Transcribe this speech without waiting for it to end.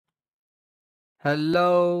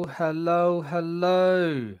Hello, hello,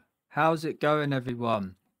 hello. How's it going,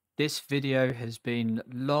 everyone? This video has been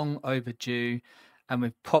long overdue, and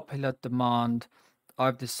with popular demand,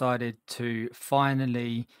 I've decided to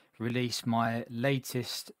finally release my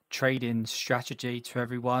latest trading strategy to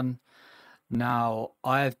everyone. Now,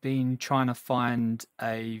 I've been trying to find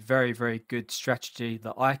a very, very good strategy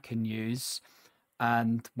that I can use.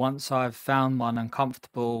 And once I've found one and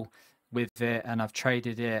comfortable with it and I've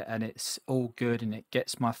traded it and it's all good and it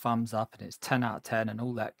gets my thumbs up and it's 10 out of 10 and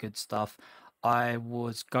all that good stuff, I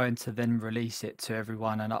was going to then release it to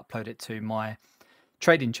everyone and upload it to my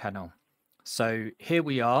trading channel. So here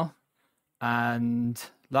we are. And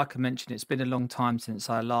like I mentioned, it's been a long time since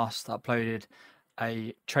I last uploaded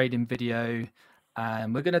a trading video,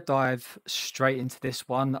 and we're going to dive straight into this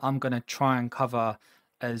one. I'm going to try and cover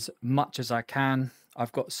as much as I can.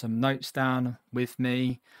 I've got some notes down with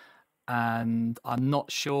me, and I'm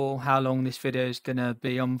not sure how long this video is going to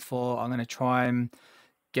be on for. I'm going to try and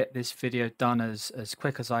get this video done as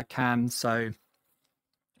quick as I can. So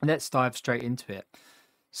let's dive straight into it.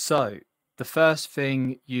 So the first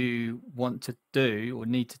thing you want to do or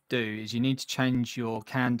need to do is you need to change your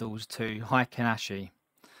candles to Heikin-Ashi.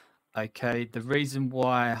 Okay, the reason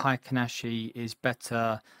why Heikin-Ashi is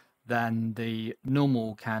better than the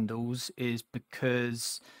normal candles is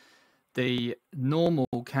because the normal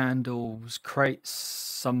candles create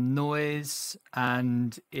some noise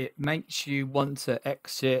and it makes you want to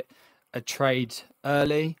exit a trade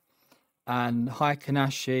early, and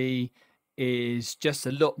Heikin-Ashi is just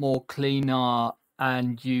a lot more cleaner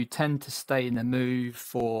and you tend to stay in the move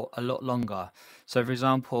for a lot longer. So for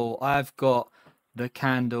example, I've got the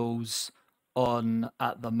candles on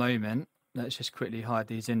at the moment. Let's just quickly hide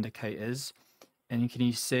these indicators. And can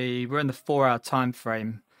you see we're in the 4-hour time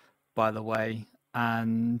frame, by the way.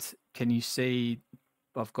 And can you see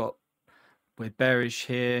I've got, we're bearish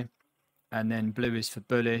here, and then blue is for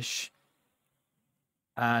bullish.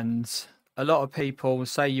 And a lot of people,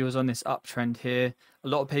 say you was on this uptrend here, a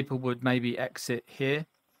lot of people would maybe exit here.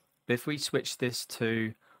 But if we switch this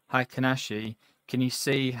to Heikin-Ashi, can you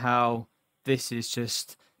see how this is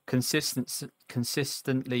just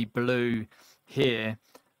consistently blue here,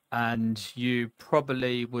 and you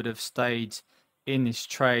probably would have stayed in this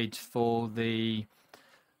trade for the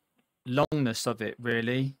longness of it,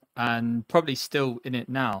 really, and probably still in it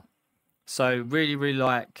now. So really, really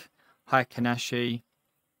like Heikin-Ashi.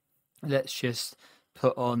 Let's just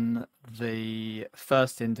put on the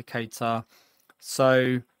first indicator.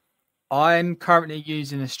 So I'm currently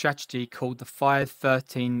using a strategy called the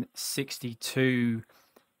 5-13-62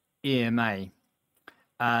 EMA.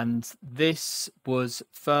 And this was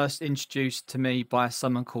first introduced to me by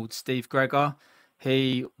someone called Steve Greger.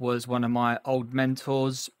 He was one of my old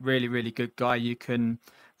mentors, really, really good guy. You can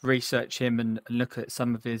research him and look at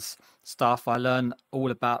some of his stuff. I learned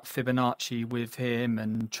all about Fibonacci with him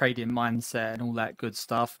and trading mindset and all that good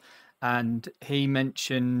stuff. And he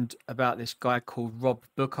mentioned about this guy called Rob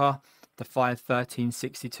Booker, the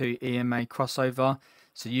 5-13-62 EMA Crossover.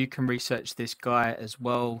 So you can research this guy as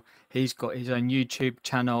well. He's got his own YouTube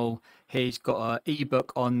channel. He's got an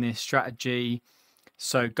ebook on this strategy.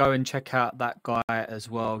 So go and check out that guy as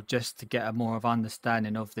well, just to get a more of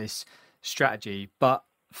understanding of this strategy. But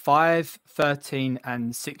 5, 13,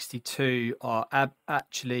 and 62 are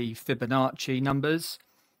actually Fibonacci numbers.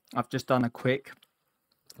 I've just done a quick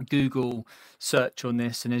Google search on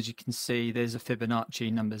this, and as you can see, there's a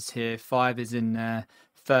Fibonacci numbers here. 5 is in there,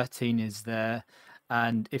 13 is there,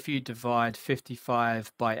 and if you divide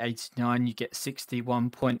 55 by 89, you get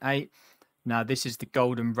 61.8. Now this is the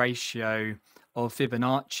golden ratio of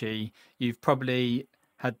Fibonacci. You've probably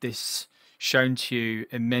had this shown to you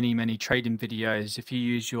in many trading videos. If you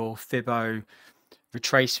use your Fibo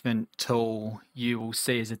retracement tool, you will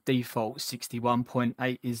see as a default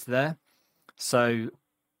 61.8 is there. So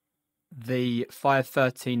the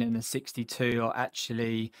 513 and the 62 are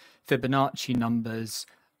actually Fibonacci numbers,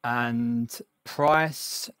 and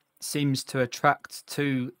price seems to attract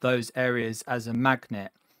to those areas as a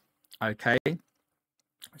magnet. Okay,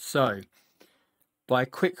 so by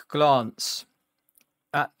quick glance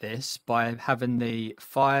at this, by having the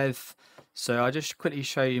 5, so I'll just quickly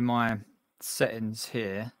show you my settings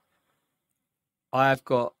here. I've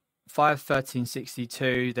got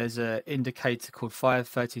 5-13-62. There's an indicator called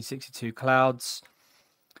 5-13-62 clouds.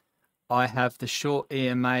 I have the short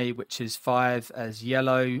EMA, which is 5 as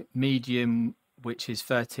yellow, medium, which is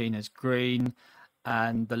 13 as green,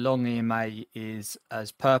 and the long EMA is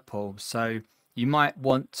as purple. So you might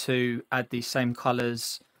want to add these same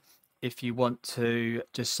colors if you want to,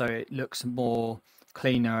 just so it looks more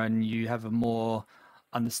cleaner and you have a more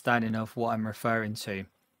understanding of what I'm referring to.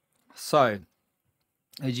 So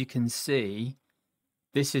as you can see,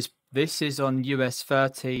 this is on US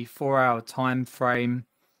 30 4-hour time frame.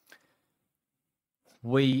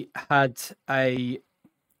 We had a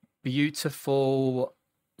beautiful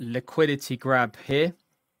liquidity grab here.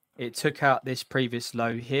 It took out this previous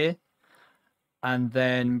low here, and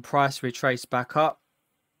then price retraced back up.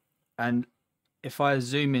 And if I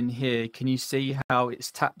zoom in here, can you see how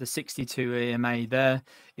it's tapped the 62 EMA there?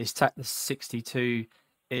 It's tapped the 62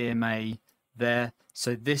 EMA there.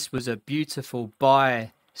 So this was a beautiful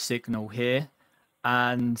buy signal here.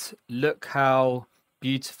 And look how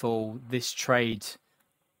beautiful this trade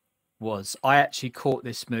was. I actually caught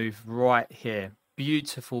this move right here.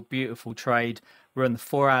 Beautiful, beautiful trade. We're on the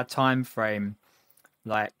 4-hour time frame.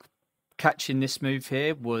 Like, catching this move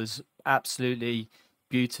here was absolutely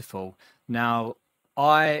beautiful. Now,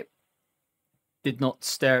 I did not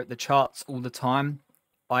stare at the charts all the time.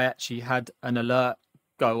 I actually had an alert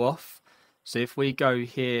go off. So if we go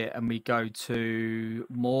here and we go to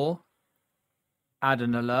more, add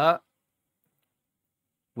an alert,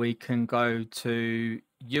 we can go to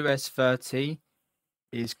US 30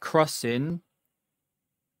 is crossing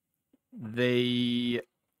the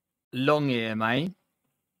long EMA.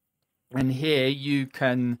 And here you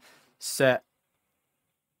can set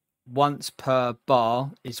once per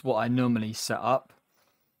bar is what I normally set up.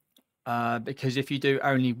 Because if you do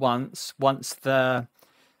only once the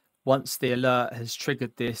alert has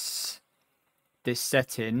triggered this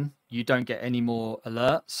setting, you don't get any more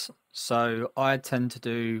alerts. So I tend to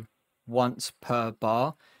do once per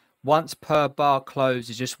bar. Once per bar close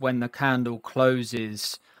is just when the candle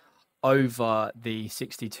closes over the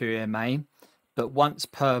 62 EMA. But once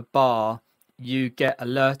per bar, you get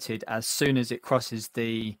alerted as soon as it crosses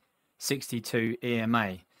the 62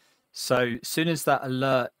 EMA. So as soon as that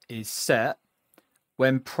alert is set,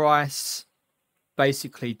 when price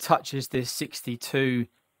basically touches this 62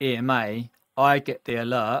 EMA, I get the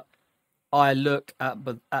alert. I look at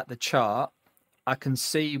the chart. I can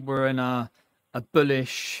see we're in a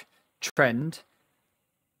bullish trend.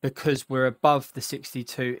 Because we're above the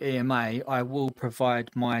 62 EMA, I will provide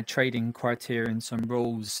my trading criteria and some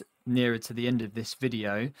rules nearer to the end of this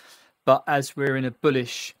video. But as we're in a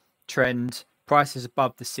bullish trend, price is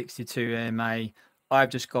above the 62 EMA, I've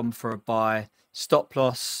just gone for a buy. Stop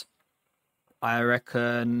loss, I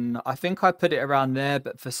think I put it around there,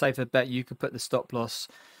 but for safer bet, you could put the stop loss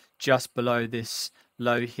just below this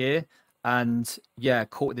low here. And yeah,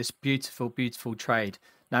 caught this beautiful, beautiful trade.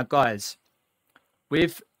 Now, guys,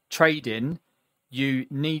 with trading, you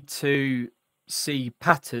need to see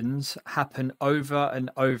patterns happen over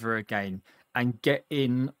and over again and get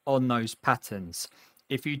in on those patterns.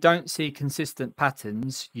 If you don't see consistent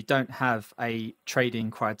patterns, you don't have a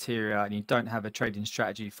trading criteria and you don't have a trading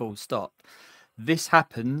strategy, full stop. This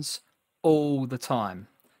happens all the time.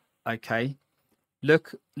 Okay,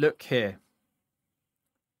 look here.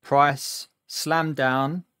 Price slammed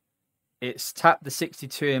down. It's tapped the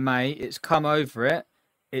 62 EMA. It's come over it.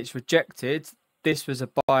 It's rejected. This was a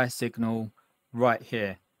buy signal right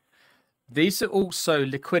here. These are also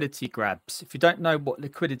liquidity grabs. If you don't know what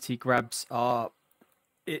liquidity grabs are,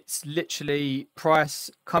 it's literally price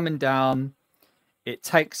coming down. It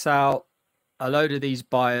takes out a load of these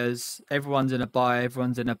buyers. Everyone's in a buy.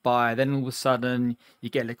 Everyone's in a buy. Then all of a sudden you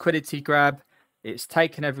get a liquidity grab. It's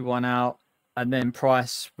taken everyone out, and then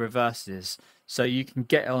price reverses. So you can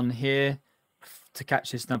get on here to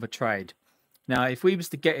catch this another trade. Now, if we was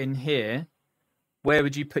to get in here, where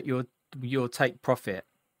would you put your take profit?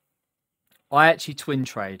 I actually twin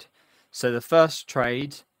trade. So the first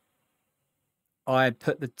trade, I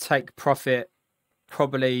put the take profit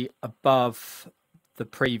probably above the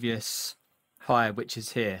previous high, which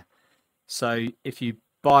is here. So if you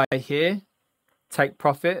buy here, take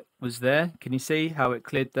profit was there. Can you see how it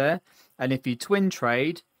cleared there? And if you twin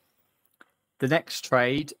trade, the next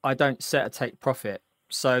trade, I don't set a take profit.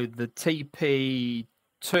 So the TP2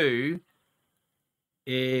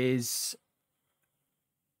 is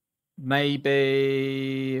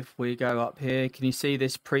maybe, if we go up here, can you see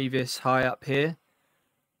this previous high up here?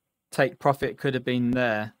 Take profit could have been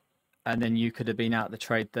there, and then you could have been out the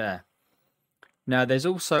trade there. Now, there's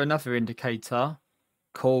also another indicator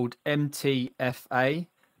called MTFA,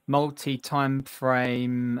 multi-time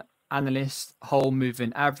frame analyst whole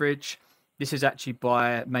moving average. This is actually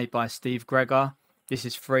made by Steve Greger. This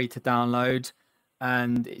is free to download,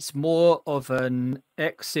 and it's more of an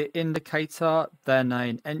exit indicator than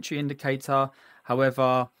an entry indicator.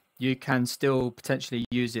 However, you can still potentially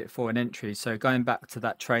use it for an entry. So going back to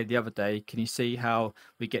that trade the other day, can you see how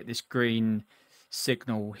we get this green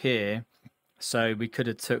signal here? So we could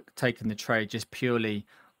have taken the trade just purely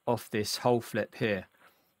off this whole flip here.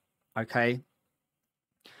 Okay.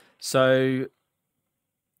 So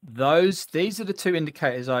these are the two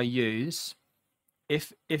indicators I use.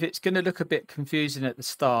 If it's going to look a bit confusing at the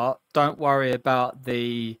start, don't worry about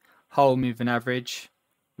the whole moving average.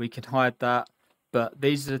 We can hide that. But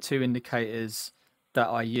these are the two indicators that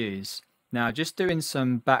I use. Now, just doing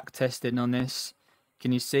some back testing on this,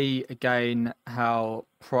 can you see again how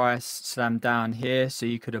price slammed down here? So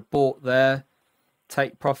you could have bought there,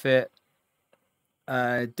 take profit.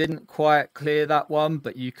 Didn't quite clear that one,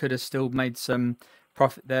 but you could have still made some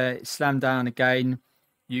profit there. It slammed down again.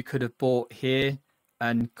 You could have bought here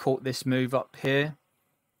and caught this move up here.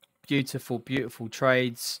 Beautiful, beautiful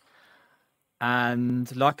trades.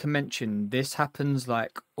 And like I mentioned, this happens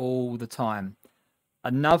like all the time.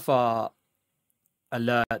 Another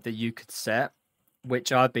alert that you could set,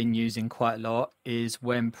 which I've been using quite a lot, is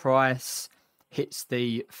when price hits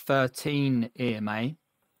the 13 EMA,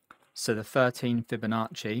 so the 13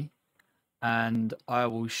 Fibonacci, and I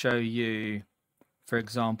will show you, for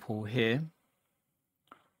example, here,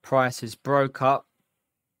 price has broke up,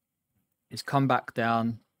 it's come back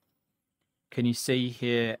down. Can you see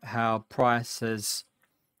here how price has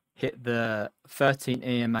hit the 13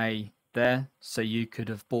 EMA there? So you could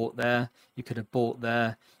have bought there, you could have bought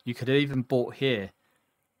there, you could have even bought here.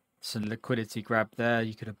 Some liquidity grab there,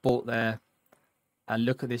 you could have bought there, and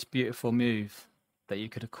look at this beautiful move that you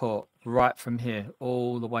could have caught right from here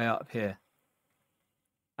all the way up here.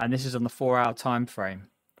 And this is on the 4-hour time frame.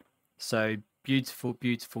 So beautiful,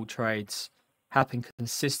 beautiful trades happen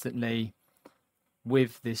consistently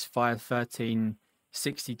with this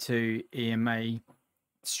 513.62 EMA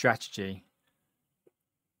strategy.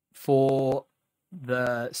 For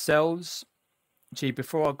the sells,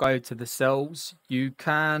 before I go to the sells, you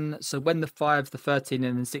can, so when the 5, the 13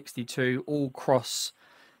 and the 62 all cross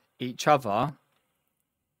each other,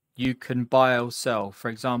 you can buy or sell. For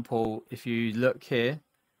example, if you look here,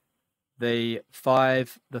 the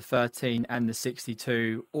 5, the 13 and the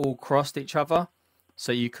 62 all crossed each other.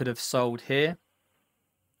 So you could have sold here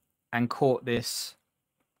and caught this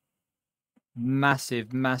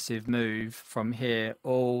massive, massive move from here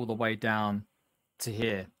all the way down to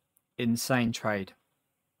here. Insane trade.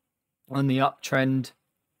 On the uptrend,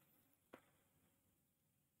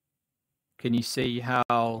 can you see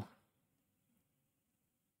how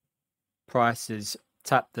prices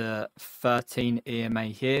tap the 13 EMA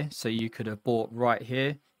here? So you could have bought right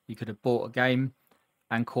here. You could have bought a game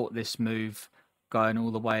and caught this move going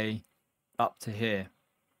all the way up to here.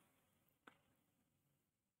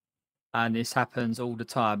 And this happens all the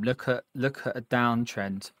time. Look at a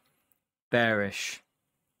downtrend, bearish.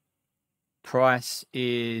 Price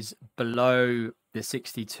is below the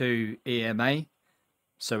 62 EMA,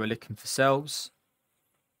 so we're looking for sells.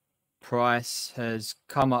 Price has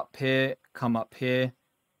come up here,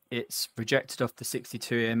 It's rejected off the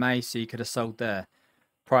 62 EMA, so you could have sold there.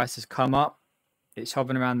 Price has come up, it's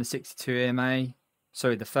hovering around the 62 EMA,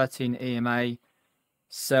 sorry, the 13 EMA,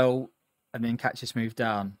 sell, and then catch this move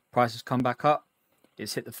down. Price has come back up,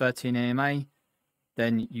 it's hit the 13 EMA,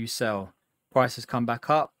 then you sell. Price has come back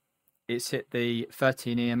up, it's hit the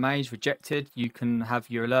 13 EMAs, rejected. You can have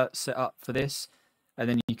your alert set up for this, and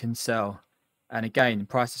then you can sell. And again,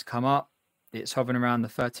 price has come up, it's hovering around the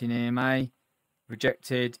 13 EMA,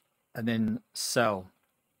 rejected, and then sell.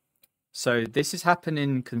 So this is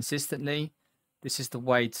happening consistently. This is the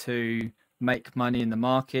way to make money in the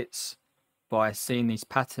markets, by seeing these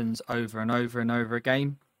patterns over and over and over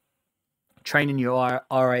again. Training your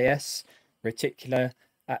RAS, reticular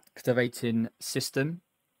activating system.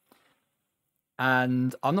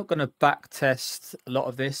 And I'm not going to back test a lot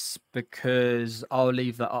of this because I'll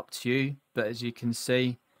leave that up to you. But as you can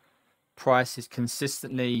see, price is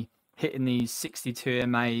consistently hitting these 62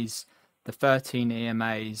 EMAs, the 13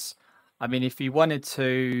 EMAs. I mean, if you wanted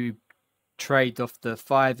to trade off the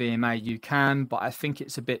 5 EMA, you can, but I think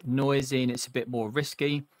it's a bit noisy and it's a bit more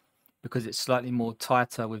risky because it's slightly more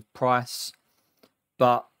tighter with price.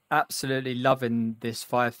 But absolutely loving this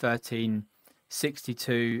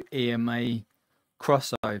 513.62 EMA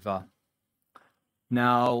crossover.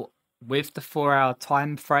 Now, with the 4-hour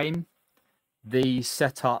time frame, these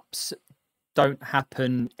setups don't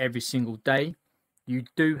happen every single day. You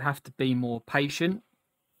do have to be more patient,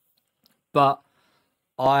 but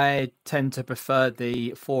I tend to prefer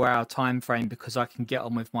the 4-hour time frame because I can get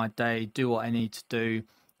on with my day, do what I need to do,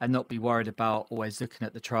 and not be worried about always looking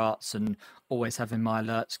at the charts and always having my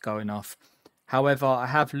alerts going off. However, I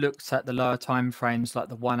have looked at the lower time frames, like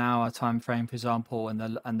the 1-hour time frame, for example, and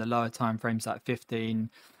the lower time frames like 15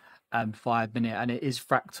 and 5 minute, and it is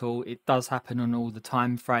fractal. It does happen on all the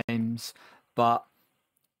time frames, but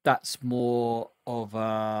that's more of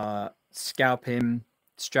a scalping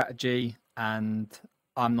strategy, and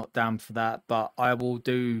I'm not down for that. But I will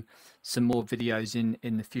do some more videos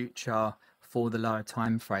in the future for the lower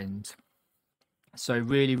time frames. So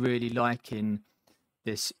really liking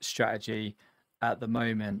this strategy at the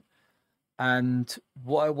moment. And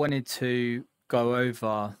what I wanted to go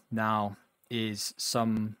over now is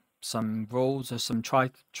some rules or some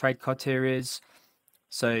trade criterias.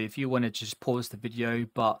 So if you want to just pause the video,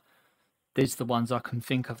 but these are the ones I can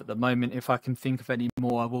think of at the moment. If I can think of any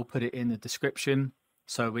more, I will put it in the description.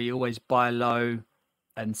 So we always buy low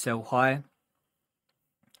and sell high.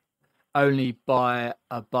 Only buy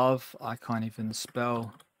above, I can't even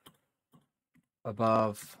spell,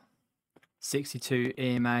 above 62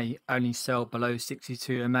 EMA, only sell below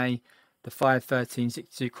 62 EMA. The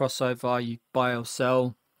 51362 crossover, you buy or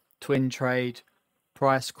sell. Twin trade,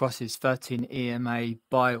 price crosses 13 EMA,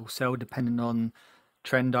 buy or sell depending on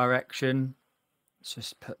trend direction. Let's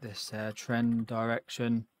just put this there, trend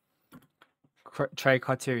direction. Trade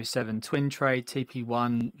criteria 7, twin trade,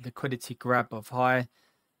 TP1, liquidity grab of high.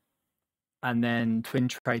 And then twin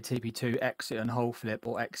trade, TP2, exit and hold flip,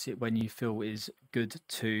 or exit when you feel is good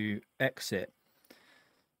to exit.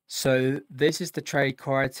 So this is the trade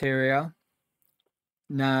criteria.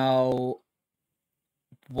 Now,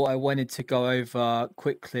 what I wanted to go over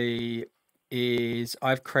quickly is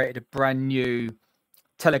I've created a brand new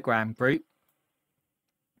Telegram group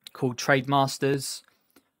called Trade Masters.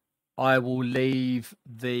 I will leave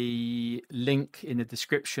the link in the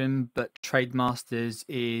description, but Trade Masters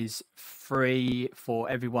is free for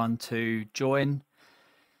everyone to join.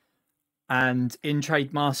 And in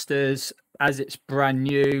Trade Masters, as it's brand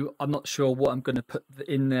new, I'm not sure what I'm going to put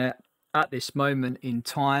in there at this moment in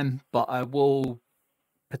time, but I will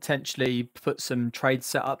potentially put some trade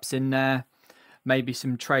setups in there, maybe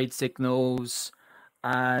some trade signals,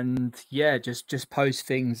 and yeah, just post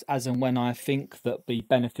things as and when I think that be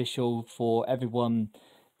beneficial for everyone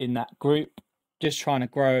in that group. Just trying to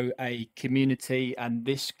grow a community, and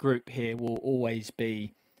this group here will always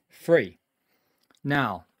be free.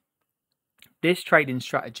 Now, this trading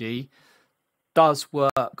strategy does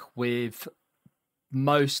work with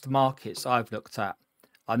most markets I've looked at.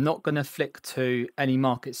 I'm not going to flick to any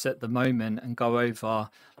markets at the moment and go over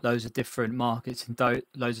loads of different markets and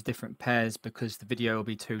loads of different pairs because the video will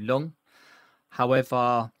be too long.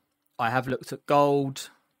 However, I have looked at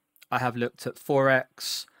gold, I have looked at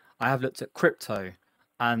Forex, I have looked at crypto,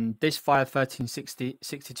 and this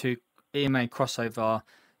 51362 EMA crossover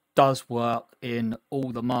does work in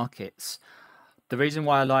all the markets. The reason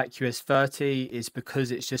why I like US 30 is because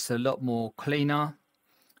it's just a lot more cleaner,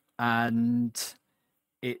 and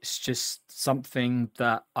it's just something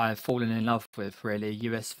that I've fallen in love with, really.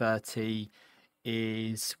 US 30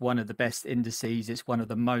 is one of the best indices. It's one of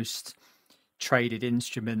the most traded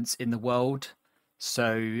instruments in the world.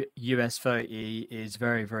 So US 30 is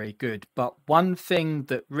very good. But one thing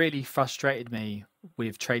that really frustrated me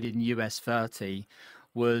with trading US 30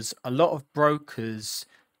 was a lot of brokers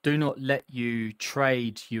do not let you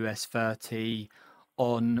trade US 30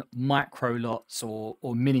 on micro lots or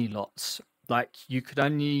mini lots. Like, you could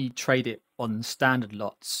only trade it on standard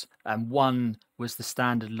lots, and one was the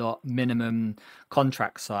standard lot minimum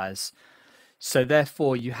contract size. So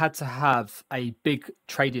therefore you had to have a big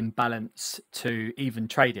trading balance to even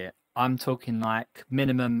trade it. I'm talking like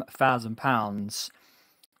minimum £1,000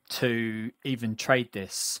 to even trade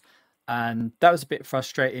this. And that was a bit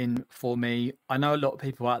frustrating for me. I know a lot of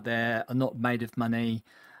people out there are not made of money,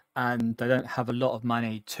 and they don't have a lot of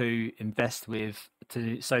money to invest with.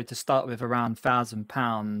 So to start with around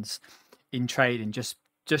 £1,000 in trading just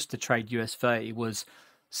to trade US 30 was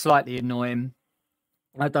slightly annoying.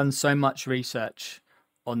 I've done so much research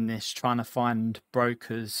on this, trying to find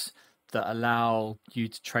brokers that allow you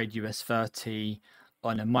to trade US 30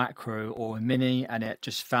 on a micro or a mini, and it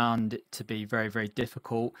just found it to be very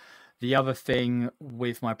difficult. The other thing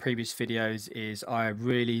with my previous videos is I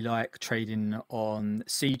really like trading on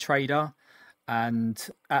C Trader, and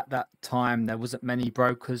at that time there wasn't many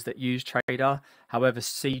brokers that use Trader. However,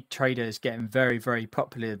 C Trader is getting very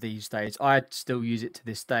popular these days. I still use it to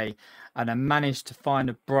this day, and I managed to find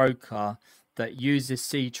a broker that uses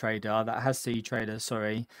C Trader, that has C Trader,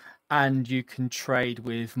 sorry, and you can trade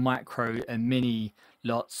with micro and mini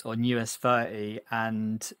lots on US 30,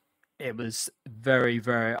 and it was very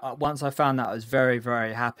once I found that, I was very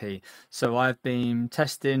happy. So I've been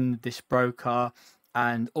testing this broker,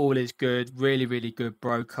 and all is good. Really good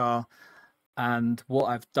broker. And what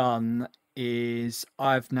I've done is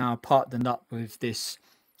I've now partnered up with this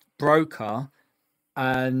broker,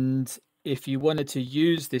 and if you wanted to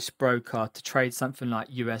use this broker to trade something like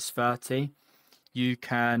US 30, you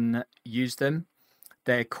can use them.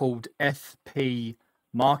 They're called FP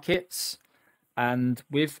markets. And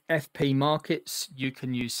with FP markets, you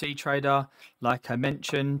can use CTrader, like I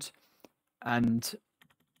mentioned. And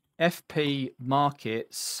FP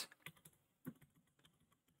markets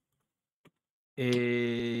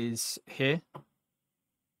is here.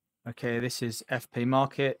 Okay, this is FP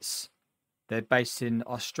markets. They're based in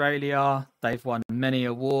Australia. They've won many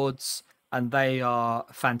awards and they are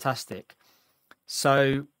fantastic.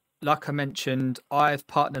 So, like I mentioned, I've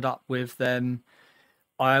partnered up with them.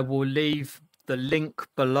 I will leave the link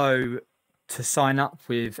below to sign up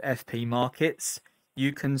with FP Markets.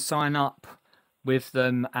 You can sign up with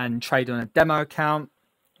them and trade on a demo account.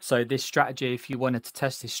 So this strategy, if you wanted to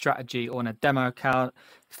test this strategy on a demo account,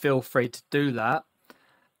 feel free to do that.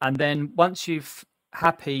 And then once you've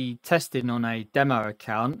happy testing on a demo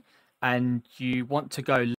account and you want to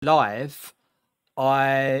go live,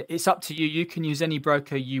 it's up to you. You can use any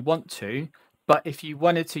broker you want to, but if you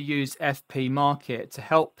wanted to use FP Market to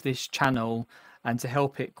help this channel and to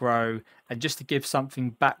help it grow and just to give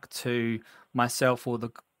something back to myself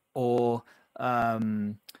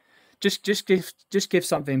just give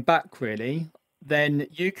something back really, then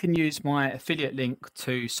you can use my affiliate link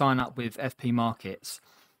to sign up with FP Markets.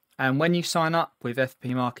 And when you sign up with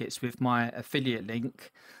FP Markets with my affiliate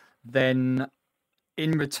link, then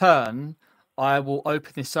in return, I will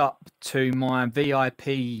open this up to my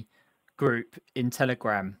VIP group in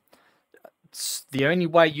Telegram. The only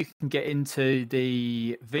way you can get into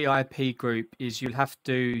the VIP group is you'll have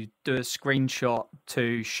to do a screenshot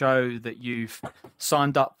to show that you've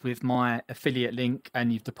signed up with my affiliate link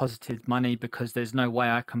and you've deposited money, because there's no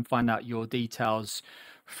way I can find out your details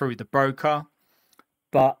through the broker.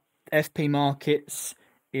 But FP Markets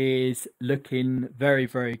is looking very,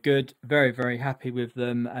 very good. Very, very happy with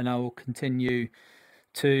them, and I will continue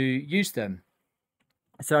to use them.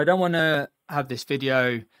 So I don't want to have this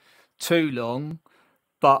video too long,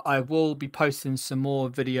 but I will be posting some more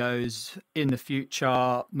videos in the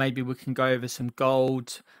future. Maybe we can go over some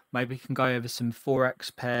gold, maybe we can go over some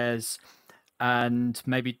forex pairs, and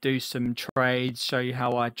maybe do some trades, show you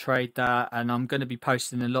how I trade that. And I'm going to be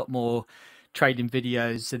posting a lot more trading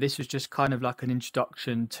videos. So this was just kind of like an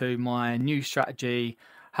introduction to my new strategy,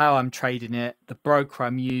 how I'm trading it, the broker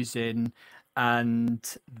I'm using,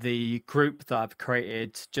 and the group that I've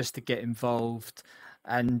created just to get involved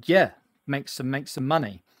and yeah, make some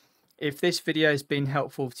money. If this video has been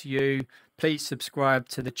helpful to you, please subscribe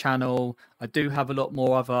to the channel. I do have a lot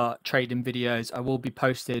more other trading videos. I will be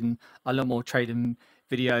posting a lot more trading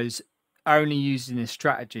videos only using this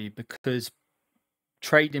strategy, because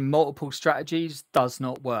trading multiple strategies does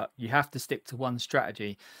not work. You have to stick to one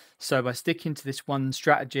strategy. So by sticking to this one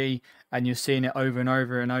strategy and you're seeing it over and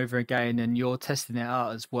over and over again, and you're testing it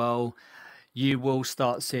out as well, you will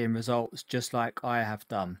start seeing results just like I have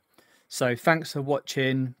done. So thanks for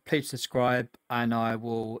watching. Please subscribe and I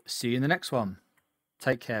will see you in the next one.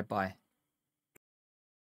 Take care. Bye.